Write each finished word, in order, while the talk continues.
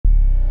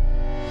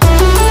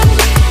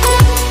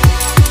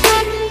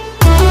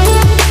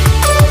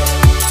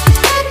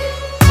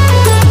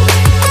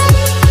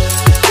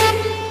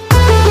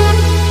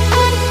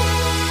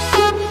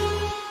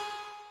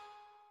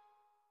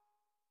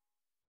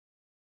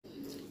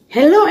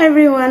Hello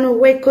everyone,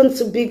 welcome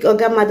to Big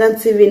Oga Madam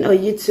TV on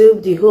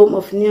YouTube, the home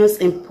of news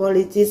and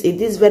politics. In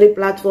this very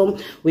platform,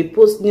 we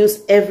post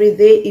news every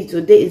day. If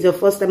today is your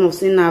first time of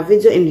seeing our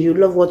video and you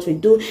love what we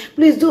do,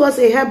 please do us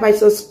a help by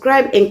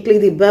subscribe and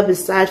click the bell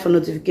beside for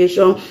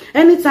notification.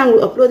 Anytime we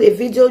upload a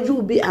video, you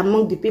will be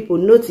among the people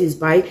noticed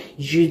by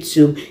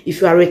YouTube. If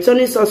you are a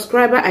returning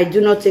subscriber, I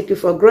do not take you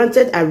for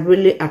granted. I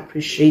really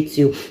appreciate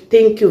you.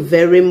 Thank you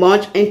very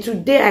much. And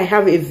today I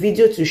have a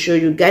video to show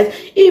you guys.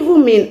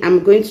 Even me,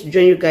 I'm going to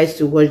join you guys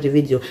to watch the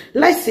video.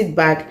 Let's sit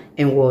back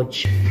and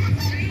watch.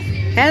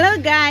 Hello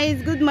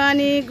guys, good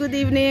morning, good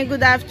evening,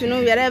 good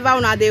afternoon, wherever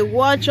una dey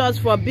watch us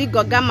for Big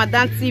Oga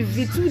Madam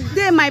TV.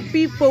 Today my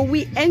people,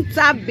 we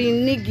enter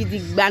Benin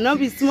gidigba, no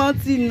be small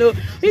thing. No,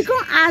 we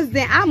can't ask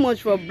them how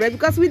much for bread,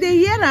 because we dey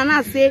hear and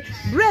I say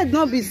bread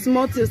no be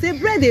small thing. Say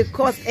bread dey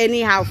cost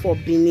anyhow for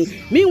Benin.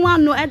 Me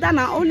want know either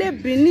na only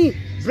Benin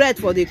bread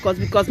for the cost,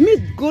 because me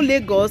go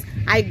Lagos,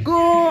 I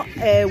go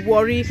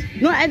worry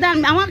no either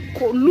I want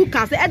to look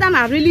and say either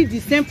na really the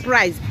same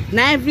price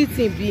na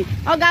everything be.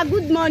 Oga,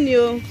 good morning.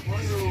 Oh.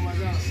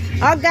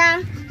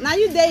 Oga, now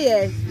you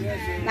there?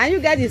 Yes. Now you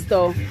get the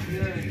store.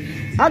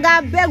 Yes.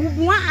 Oga, beg,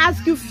 we want to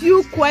ask you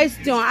few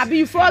questions.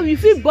 Abi before we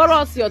fit borrow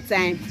us your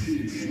time.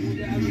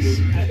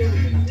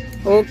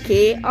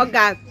 Okay,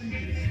 Oga.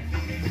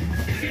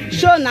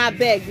 Show na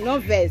beg, no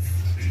verse.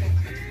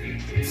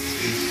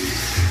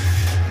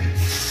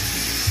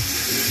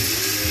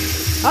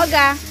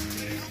 Oga,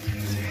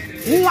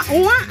 we want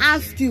to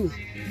ask you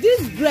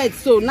this bread.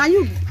 So now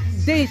you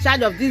dey in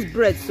charge of this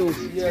bread. So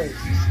yes.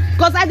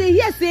 Because I dey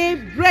hear say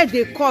bread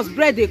they cost,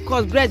 bread they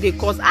cost, bread they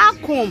cost. How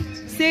come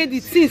say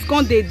the things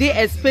come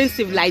they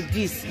expensive like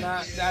this? Now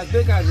as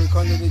big as they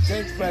come, they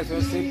change price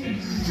or say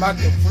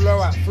market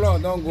flour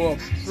don't go up,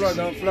 flour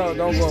don't go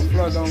up,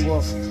 flour don't go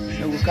up.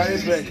 They will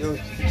carry bread, they will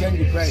change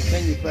the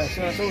price.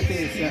 So that's what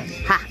they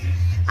say. Ha.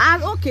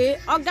 And okay,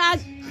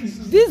 Oga,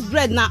 this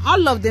bread now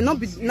all of them not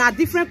be now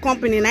different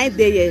company now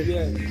there.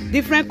 Yes.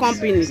 Different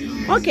company.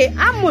 Okay,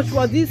 how much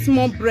for this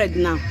small bread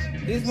now?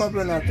 This small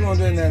bread now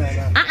 200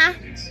 naira now.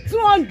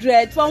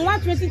 200 from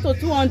 120 to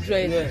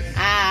 200.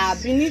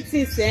 Yes. Benin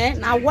things, eh?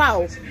 Now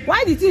wow,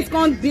 why the things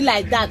can't be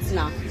like that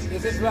now? They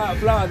say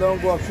flour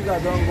don't go up, sugar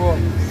don't go up.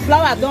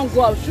 Flour don't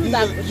go up,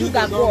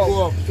 sugar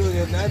go up. So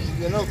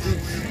they're not big.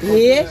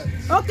 Yeah.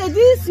 Okay,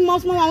 this small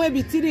one will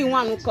be 3 in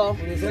 1.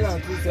 Okay. They sell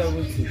at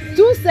 270.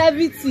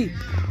 270.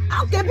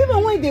 Okay,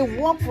 people when they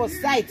work for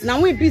site now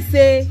when be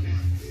say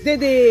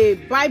they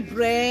buy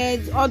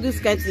bread, all this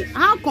kind of thing.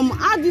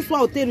 How this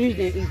one will take reach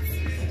them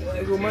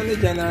eat? We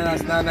manage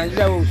now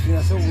Nigeria will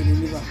see so we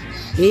deliver.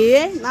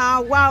 Yeah,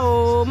 now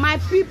wow, my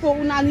people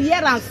una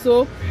hear and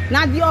so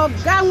now the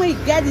guy when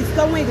he get the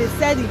store when they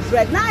sell the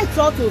bread. Now I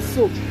thought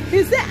also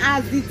he say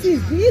as the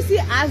things you see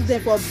ask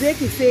them for break,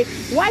 he say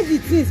why the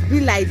things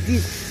be like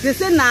this? They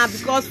say now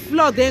because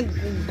flour then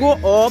go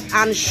up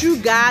and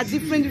sugar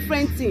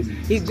different things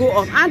it go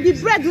up, and the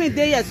bread when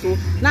they here so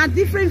now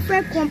different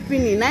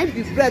company now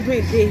the bread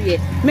when they here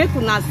make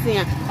una see.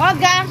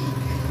 Okay,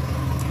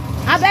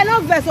 I better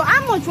not vex. So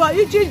how much for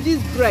each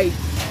this bread?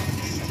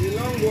 The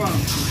long one,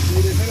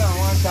 we sell at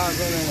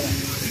 1,000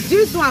 naira.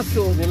 This one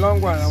so? The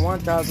long one at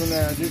 1,000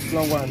 naira. This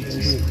long one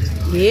indeed.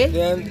 Yeah.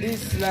 Then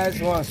this slice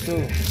one so,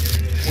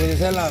 we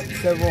sell at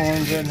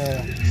 700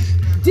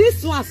 naira.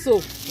 This one so?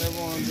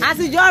 700. As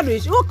it just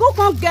reach, who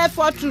can't get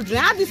 4 children?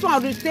 How this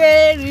one reach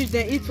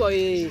they eat for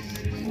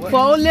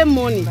only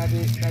money? Now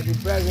the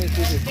price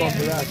is the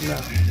company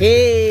now.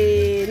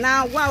 Hey,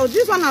 now wow,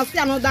 this one I see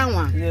another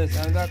one. Yes,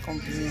 another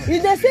company.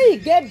 If they say you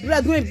get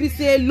bread when be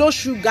say low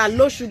sugar,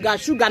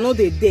 sugar no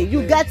dey.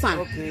 You get some.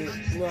 Okay,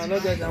 no, I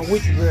not get them.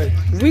 Wheat bread.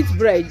 Wheat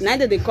bread,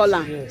 neither they call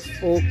them. Yes.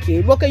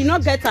 Okay, you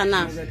not get them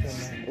now.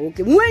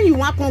 Okay, when you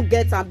want to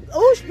get them,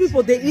 which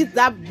people they eat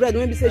that bread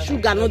when be say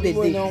sugar no dey.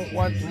 People don't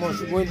want much.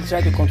 When they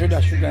try to control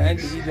the sugar, and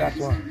they eat that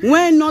one.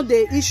 When not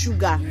they eat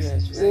sugar.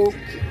 Yes.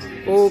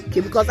 Okay,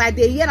 because I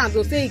dey hear and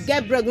to say you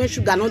get bread when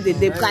sugar no dey.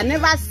 Because I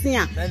never see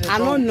am. I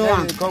don't know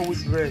am. They call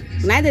wheat bread.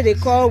 Neither they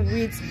call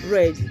wheat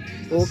bread.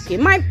 Okay,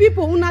 my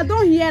people, una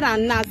don't hear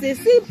and now say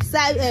see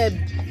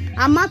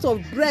amount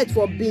of bread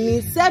for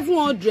Benin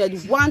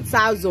 700,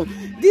 1,000.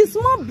 The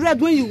small bread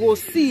when you go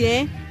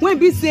see, when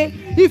be say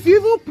if you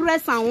even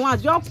press and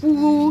once just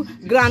put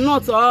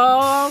granite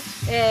or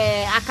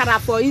akara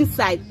for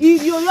inside,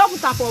 if you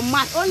put am for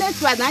mat only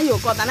twice now you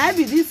cut, and I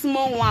be this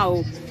small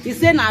one. He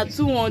say na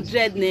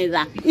 200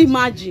 naira.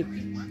 Imagine.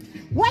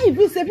 Why if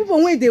we say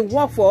people when they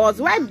work for us,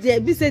 why they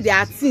be say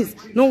their things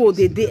no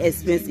they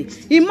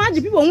expensive?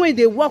 Imagine people when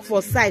they work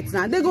for sites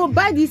now, they go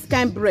buy this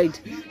kind of bread,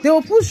 they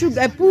will put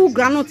sugar, put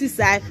granite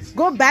inside,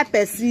 go buy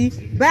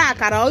Pepsi, buy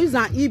akara or use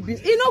an EB.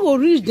 It no go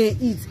reach them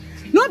eat.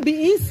 Not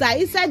be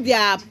inside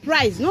their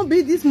price, not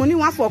be this money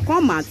one for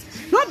commerce,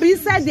 not be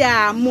inside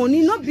their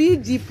money, not be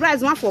the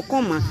price one for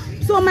commerce.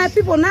 So my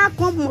people now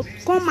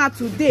come out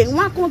today,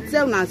 one can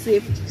tell and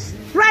say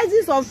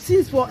prices of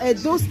things for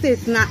Edo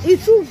State now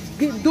it too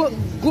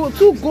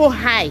go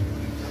high.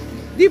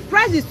 The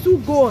price is too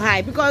go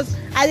high because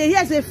I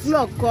hear say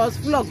flour cost.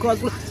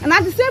 And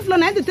at the same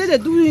floor, I tell they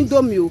do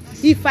Indomie.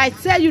 If I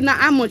tell you now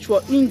how much for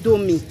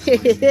Indomie,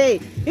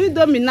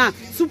 Indomie now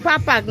super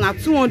pack now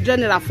 200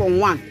 naira for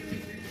one.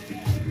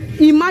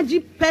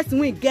 Imagine person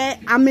will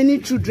get how many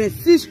children?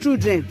 6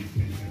 children,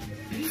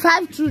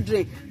 5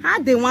 children. How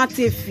they want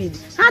to feed?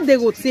 How they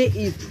go take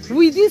it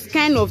with this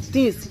kind of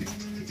things?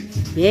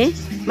 Yeah,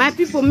 my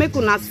people make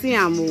una see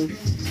am.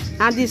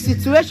 And the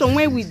situation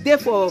where we there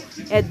for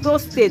Edo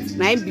State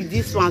might be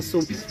this one.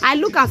 So I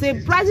look and say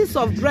prices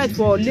of bread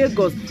for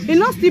Lagos, it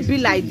not still be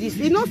like this.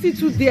 It not still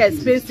too dey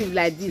expensive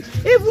like this.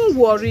 Even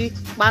worry,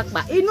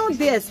 it not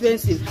dey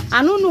expensive.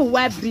 I don't know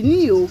why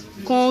Benin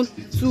come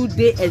too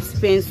dey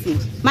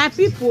expensive. My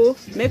people,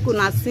 make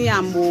una see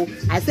am.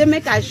 I say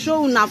make I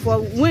show una for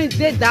when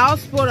they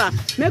diaspora.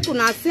 Make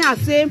una see and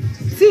say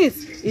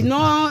since it's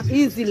not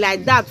easy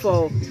like that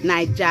for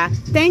Naija.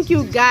 Thank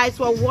you guys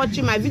for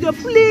watching my video.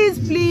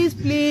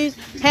 Please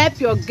help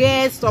your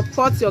guests,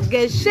 support your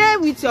guests, share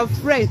with your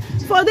friends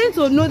for them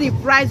to know the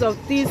price of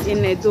things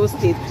in Edo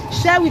State.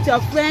 Share with your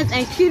friends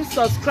and keep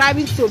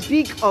subscribing to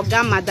Big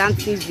Oga Madam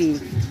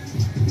TV.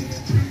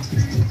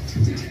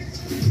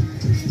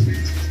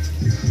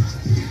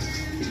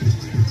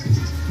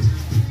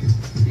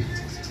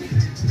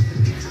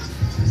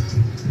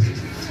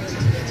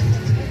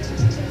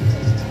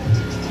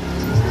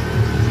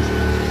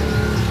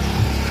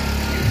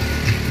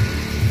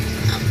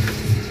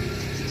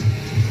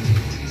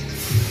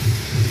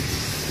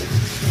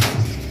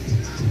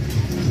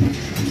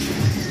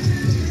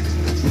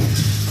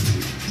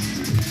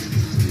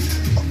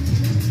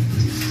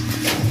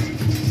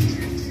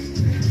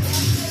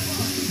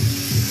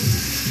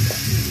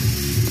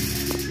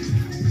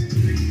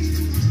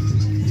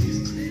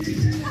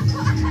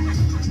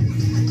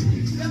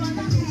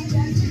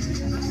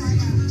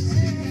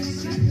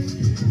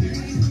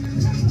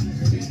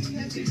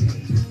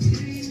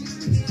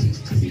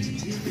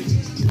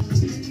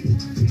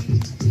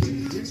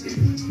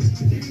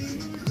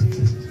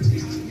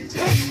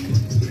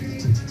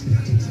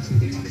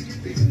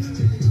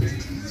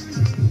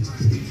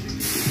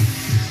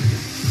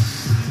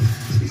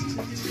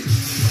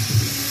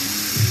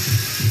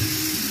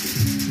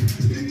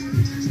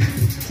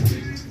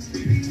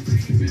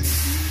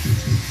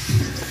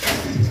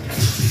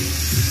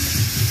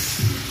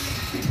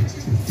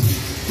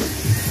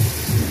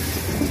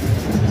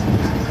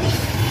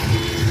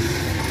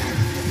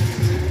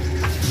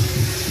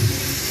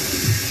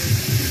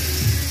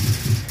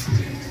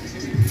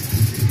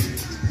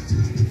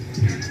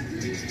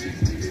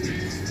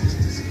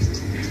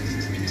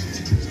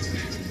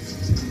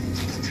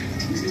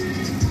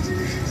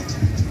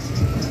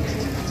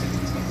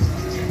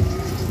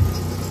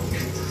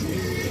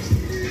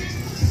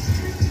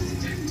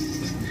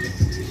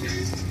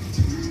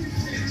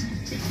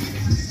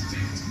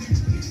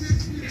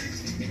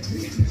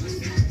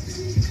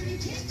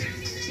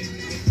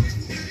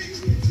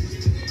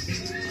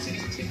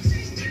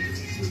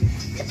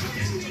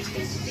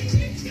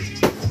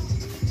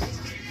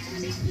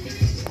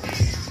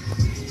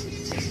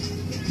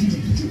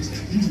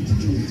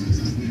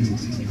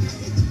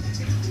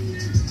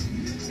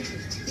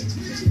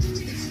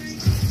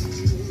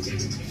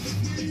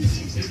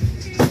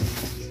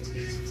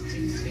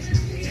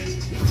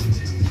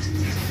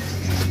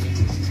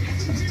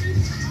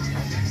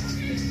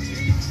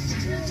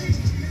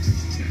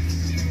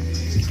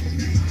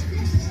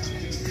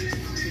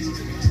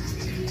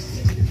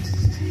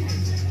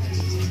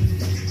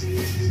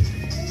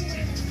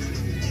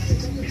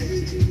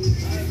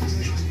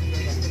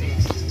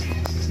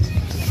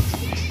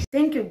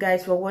 Thank you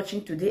guys for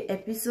watching today's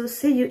episode.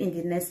 See you in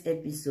the next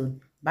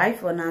episode. Bye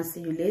for now.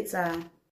 See you later.